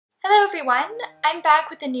everyone! I'm back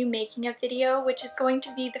with a new making of video, which is going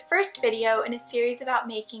to be the first video in a series about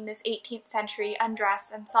making this 18th century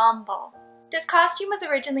undress ensemble. This costume was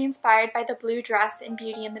originally inspired by the blue dress in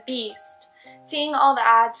Beauty and the Beast. Seeing all the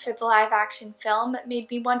ads for the live-action film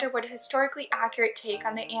made me wonder what a historically accurate take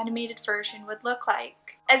on the animated version would look like.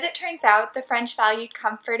 As it turns out, the French valued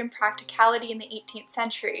comfort and practicality in the 18th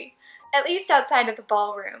century, at least outside of the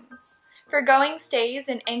ballrooms. Foregoing stays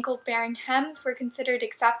and ankle-bearing hems were considered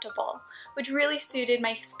acceptable, which really suited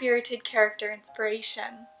my spirited character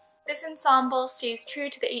inspiration. This ensemble stays true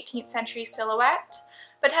to the 18th century silhouette,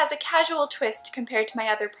 but has a casual twist compared to my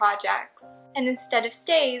other projects. And instead of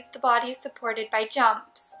stays, the body is supported by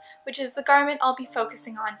jumps, which is the garment I'll be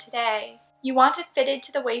focusing on today. You want a fitted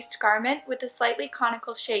to the waist garment with a slightly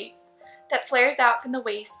conical shape that flares out from the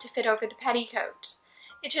waist to fit over the petticoat.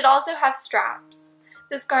 It should also have straps.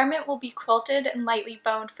 This garment will be quilted and lightly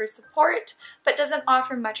boned for support, but doesn't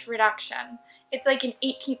offer much reduction. It's like an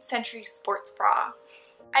 18th century sports bra.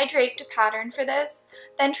 I draped a pattern for this,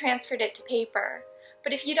 then transferred it to paper.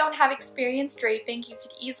 But if you don't have experience draping, you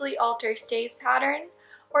could easily alter stays pattern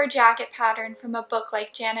or a jacket pattern from a book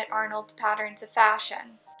like Janet Arnold's Patterns of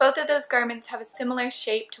Fashion. Both of those garments have a similar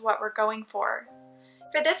shape to what we're going for.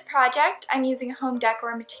 For this project, I'm using home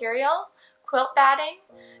decor material, quilt batting,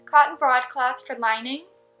 cotton broadcloth for lining,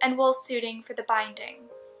 and wool suiting for the binding.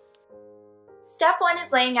 Step 1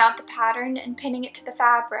 is laying out the pattern and pinning it to the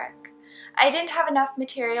fabric. I didn't have enough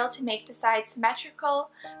material to make the sides symmetrical,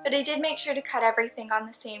 but I did make sure to cut everything on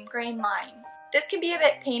the same grain line. This can be a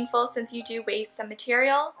bit painful since you do waste some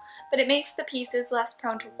material, but it makes the pieces less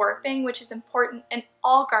prone to warping, which is important in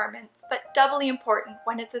all garments, but doubly important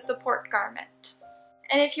when it's a support garment.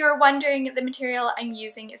 And if you are wondering, the material I'm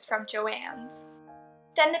using is from Joann's.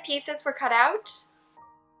 Then the pieces were cut out.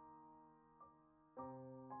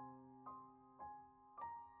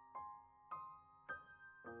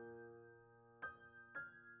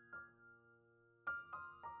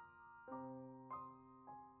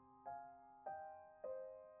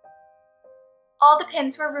 All the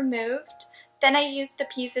pins were removed. Then I used the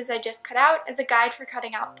pieces I just cut out as a guide for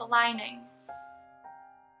cutting out the lining.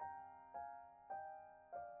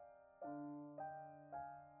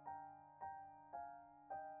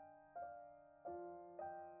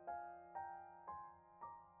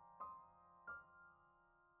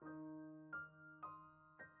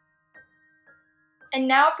 And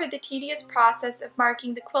now for the tedious process of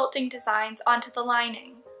marking the quilting designs onto the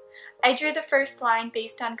lining. I drew the first line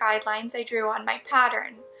based on guidelines I drew on my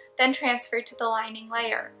pattern, then transferred to the lining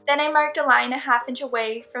layer. Then I marked a line a ½ inch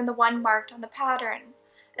away from the one marked on the pattern,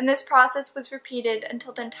 and this process was repeated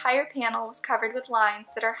until the entire panel was covered with lines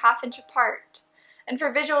that are ½ inch apart, and for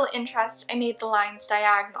visual interest I made the lines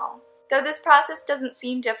diagonal. Though this process doesn't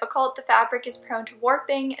seem difficult, the fabric is prone to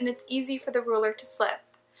warping and it's easy for the ruler to slip.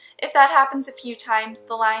 If that happens a few times,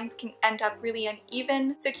 the lines can end up really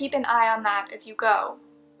uneven, so keep an eye on that as you go.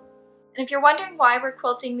 And if you're wondering why we're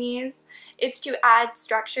quilting these, it's to add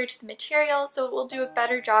structure to the material so it will do a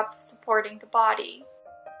better job of supporting the body.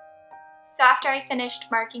 So after I finished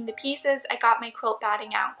marking the pieces, I got my quilt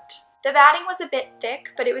batting out. The batting was a bit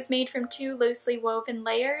thick, but it was made from 2 loosely woven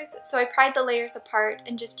layers, so I pried the layers apart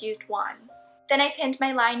and just used one. Then I pinned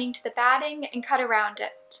my lining to the batting and cut around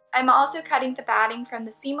it. I'm also cutting the batting from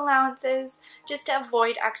the seam allowances just to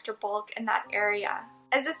avoid extra bulk in that area.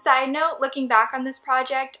 As a side note, looking back on this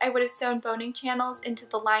project, I would have sewn boning channels into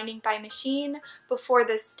the lining by machine before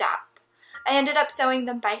this step. I ended up sewing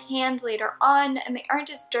them by hand later on, and they aren't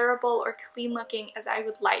as durable or clean looking as I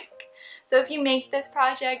would like. So if you make this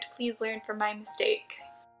project, please learn from my mistake.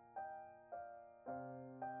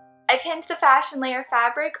 I pinned the fashion layer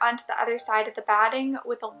fabric onto the other side of the batting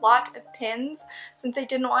with a lot of pins since I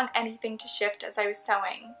didn't want anything to shift as I was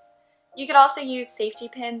sewing. You could also use safety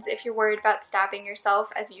pins if you're worried about stabbing yourself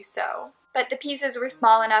as you sew, but the pieces were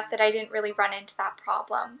small enough that I didn't really run into that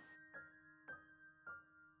problem.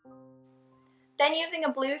 Then using a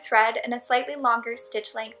blue thread and a slightly longer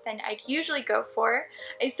stitch length than I'd usually go for,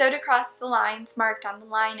 I sewed across the lines marked on the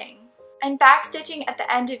lining. I'm backstitching at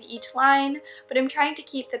the end of each line, but I'm trying to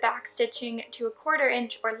keep the backstitching to a ¼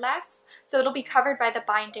 inch or less so it'll be covered by the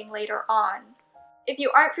binding later on. If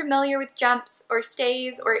you aren't familiar with jumps or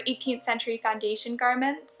stays or 18th century foundation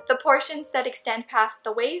garments, the portions that extend past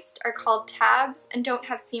the waist are called tabs and don't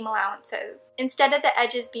have seam allowances. Instead of the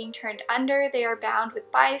edges being turned under, they are bound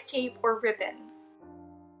with bias tape or ribbon.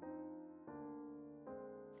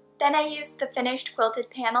 Then I used the finished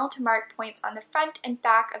quilted panel to mark points on the front and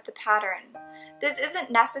back of the pattern. This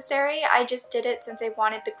isn't necessary, I just did it since I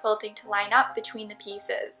wanted the quilting to line up between the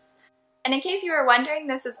pieces. And in case you were wondering,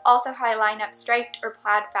 this is also how I line up striped or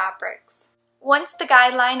plaid fabrics. Once the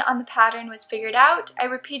guideline on the pattern was figured out, I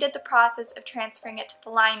repeated the process of transferring it to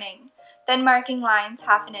the lining, then marking lines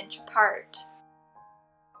 1/2 inch apart.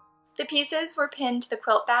 The pieces were pinned to the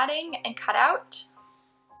quilt batting and cut out.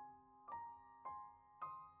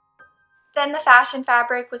 Then the fashion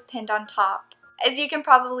fabric was pinned on top. As you can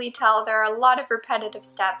probably tell, there are a lot of repetitive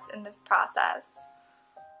steps in this process.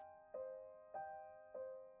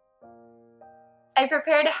 I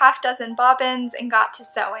prepared a 1/2 bobbins and got to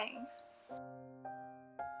sewing.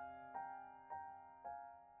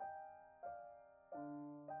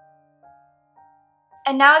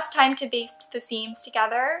 And now it's time to baste the seams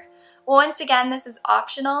together. Once again, this is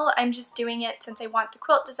optional. I'm just doing it since I want the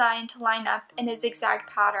quilt design to line up in a zigzag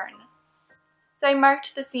pattern. So I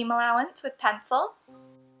marked the seam allowance with pencil,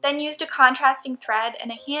 then used a contrasting thread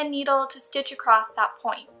and a hand needle to stitch across that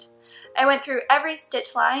point. I went through every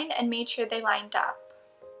stitch line and made sure they lined up.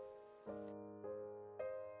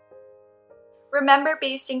 Remember,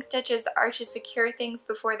 basting stitches are to secure things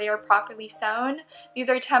before they are properly sewn. These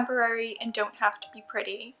are temporary and don't have to be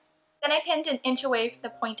pretty. Then I pinned 1 inch away from the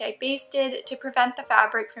point I basted to prevent the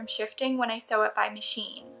fabric from shifting when I sew it by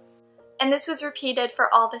machine. And this was repeated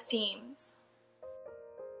for all the seams.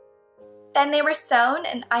 Then they were sewn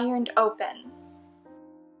and ironed open.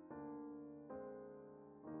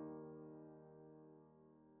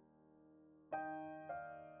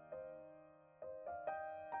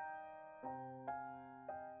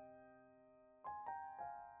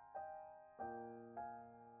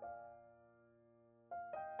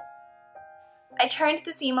 I turned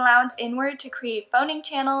the seam allowance inward to create boning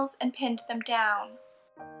channels and pinned them down.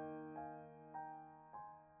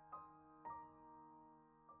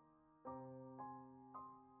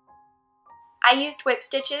 I used whip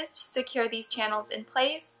stitches to secure these channels in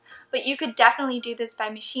place, but you could definitely do this by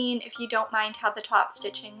machine if you don't mind how the top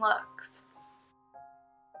stitching looks.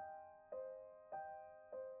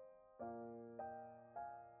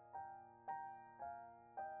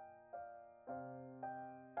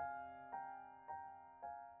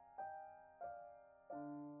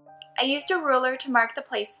 I used a ruler to mark the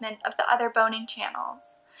placement of the other boning channels.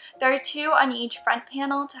 There are 2 on each front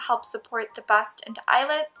panel to help support the bust and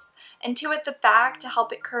eyelets, and 2 at the back to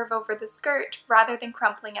help it curve over the skirt rather than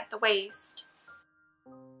crumpling at the waist.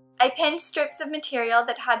 I pinned strips of material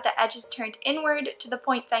that had the edges turned inward to the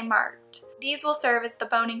points I marked. These will serve as the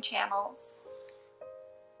boning channels.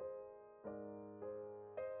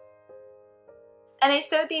 And I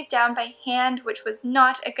sewed these down by hand, which was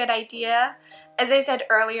not a good idea. As I said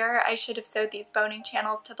earlier, I should have sewed these boning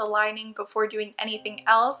channels to the lining before doing anything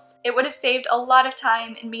else. It would have saved a lot of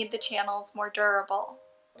time and made the channels more durable.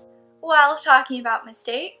 While talking about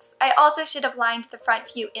mistakes, I also should have lined the front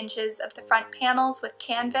few inches of the front panels with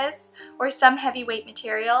canvas or some heavyweight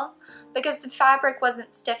material because the fabric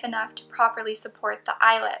wasn't stiff enough to properly support the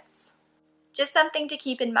eyelets. Just something to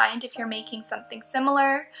keep in mind if you're making something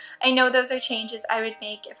similar. I know those are changes I would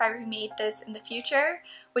make if I remade this in the future,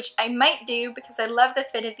 which I might do because I love the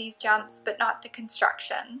fit of these jumps but not the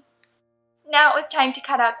construction. Now it was time to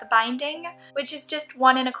cut out the binding, which is just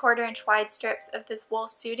 1 1/4 inch wide strips of this wool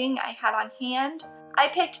suiting I had on hand. I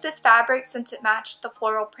picked this fabric since it matched the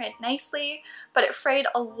floral print nicely, but it frayed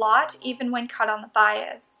a lot even when cut on the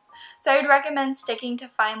bias. So I would recommend sticking to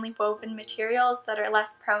finely woven materials that are less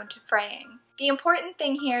prone to fraying. The important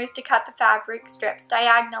thing here is to cut the fabric strips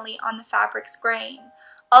diagonally on the fabric's grain,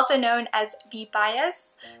 also known as the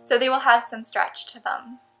bias, so they will have some stretch to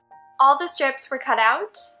them. All the strips were cut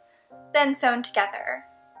out, then sewn together.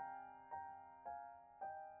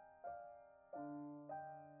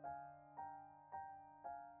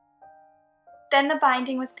 Then the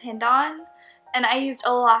binding was pinned on, and I used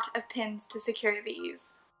a lot of pins to secure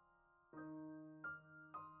these.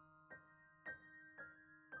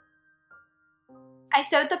 I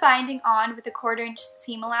sewed the binding on with a 1/4 inch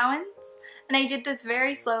seam allowance, and I did this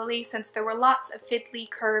very slowly since there were lots of fiddly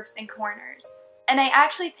curves and corners. And I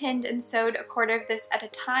actually pinned and sewed a 1/4 of this at a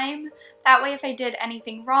time. That way if I did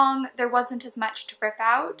anything wrong, there wasn't as much to rip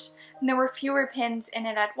out, and there were fewer pins in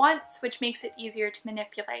it at once, which makes it easier to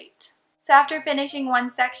manipulate. So after finishing one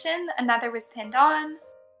section, another was pinned on,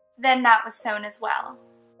 then that was sewn as well.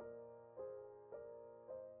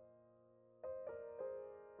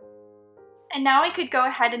 And now I could go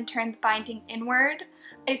ahead and turn the binding inward.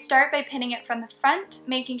 I start by pinning it from the front,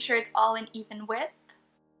 making sure it's all an even width.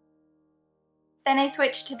 Then I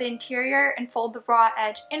switch to the interior and fold the raw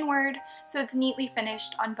edge inward so it's neatly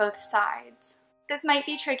finished on both sides. This might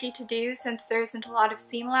be tricky to do since there isn't a lot of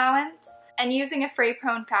seam allowance, and using a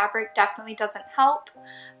fray-prone fabric definitely doesn't help,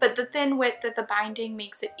 but the thin width of the binding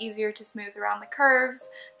makes it easier to smooth around the curves,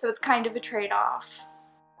 so it's kind of a trade-off.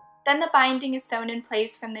 Then the binding is sewn in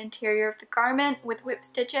place from the interior of the garment with whip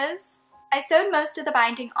stitches. I sewed most of the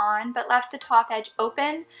binding on, but left the top edge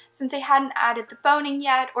open since I hadn't added the boning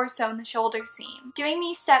yet or sewn the shoulder seam. Doing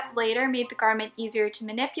these steps later made the garment easier to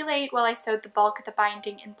manipulate while I sewed the bulk of the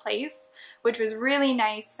binding in place, which was really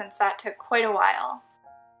nice since that took quite a while.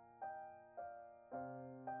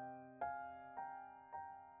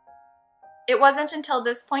 It wasn't until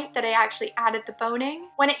this point that I actually added the boning.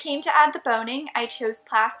 When it came to add the boning, I chose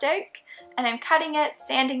plastic, and I'm cutting it,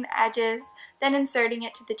 sanding the edges, then inserting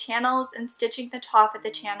it to the channels and stitching the top of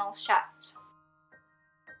the channels shut.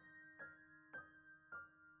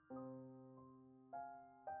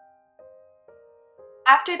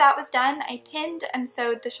 After that was done, I pinned and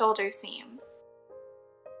sewed the shoulder seam.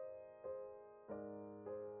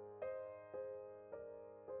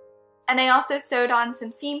 And I also sewed on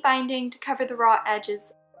some seam binding to cover the raw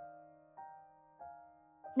edges.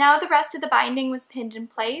 Now the rest of the binding was pinned in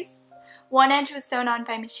place. One edge was sewn on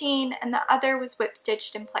by machine and the other was whip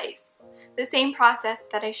stitched in place. The same process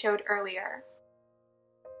that I showed earlier.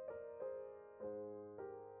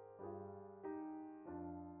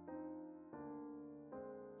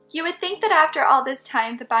 You would think that after all this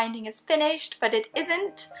time the binding is finished, but it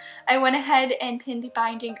isn't. I went ahead and pinned the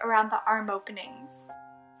binding around the arm openings.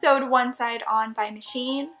 Sewed one side on by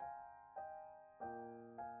machine,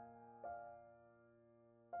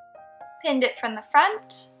 pinned it from the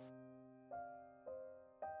front,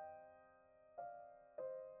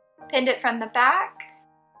 pinned it from the back,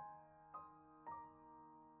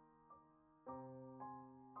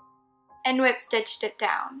 and whip stitched it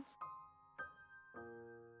down.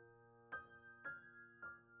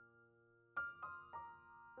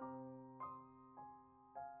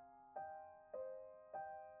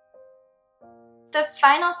 The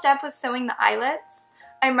final step was sewing the eyelets.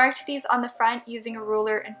 I marked these on the front using a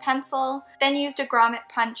ruler and pencil, then used a grommet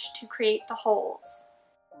punch to create the holes.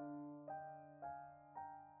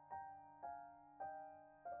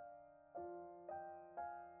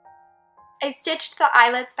 I stitched the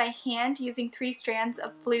eyelets by hand using 3 strands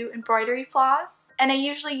of blue embroidery floss, and I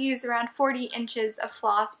usually use around 40 inches of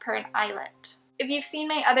floss per an eyelet. If you've seen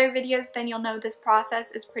my other videos, then you'll know this process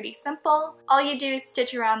is pretty simple. All you do is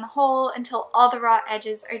stitch around the hole until all the raw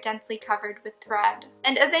edges are densely covered with thread.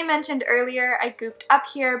 And as I mentioned earlier, I gooped up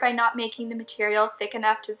here by not making the material thick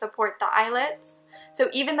enough to support the eyelets. So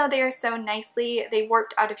even though they are sewn nicely, they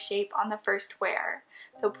warped out of shape on the first wear.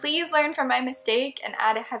 So please learn from my mistake and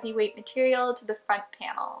add a heavyweight material to the front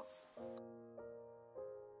panels.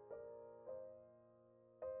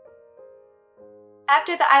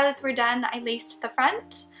 After the eyelets were done, I laced the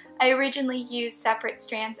front. I originally used separate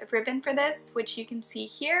strands of ribbon for this, which you can see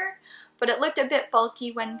here, but it looked a bit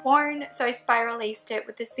bulky when worn, so I spiral laced it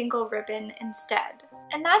with a single ribbon instead.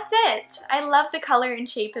 And that's it! I love the color and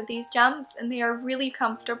shape of these jumps, and they are really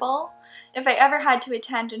comfortable. If I ever had to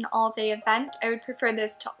attend an all-day event, I would prefer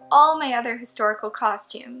this to all my other historical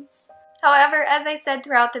costumes. However, as I said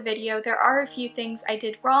throughout the video, there are a few things I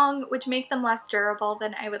did wrong which make them less durable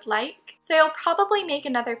than I would like. So I'll probably make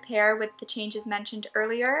another pair with the changes mentioned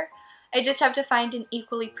earlier. I just have to find an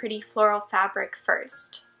equally pretty floral fabric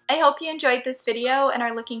first. I hope you enjoyed this video and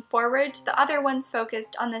are looking forward to the other ones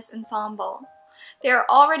focused on this ensemble. They are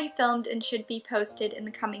already filmed and should be posted in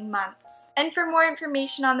the coming months. And for more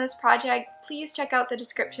information on this project, please check out the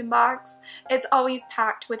description box. It's always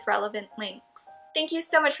packed with relevant links. Thank you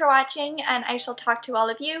so much for watching, and I shall talk to all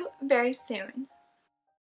of you very soon.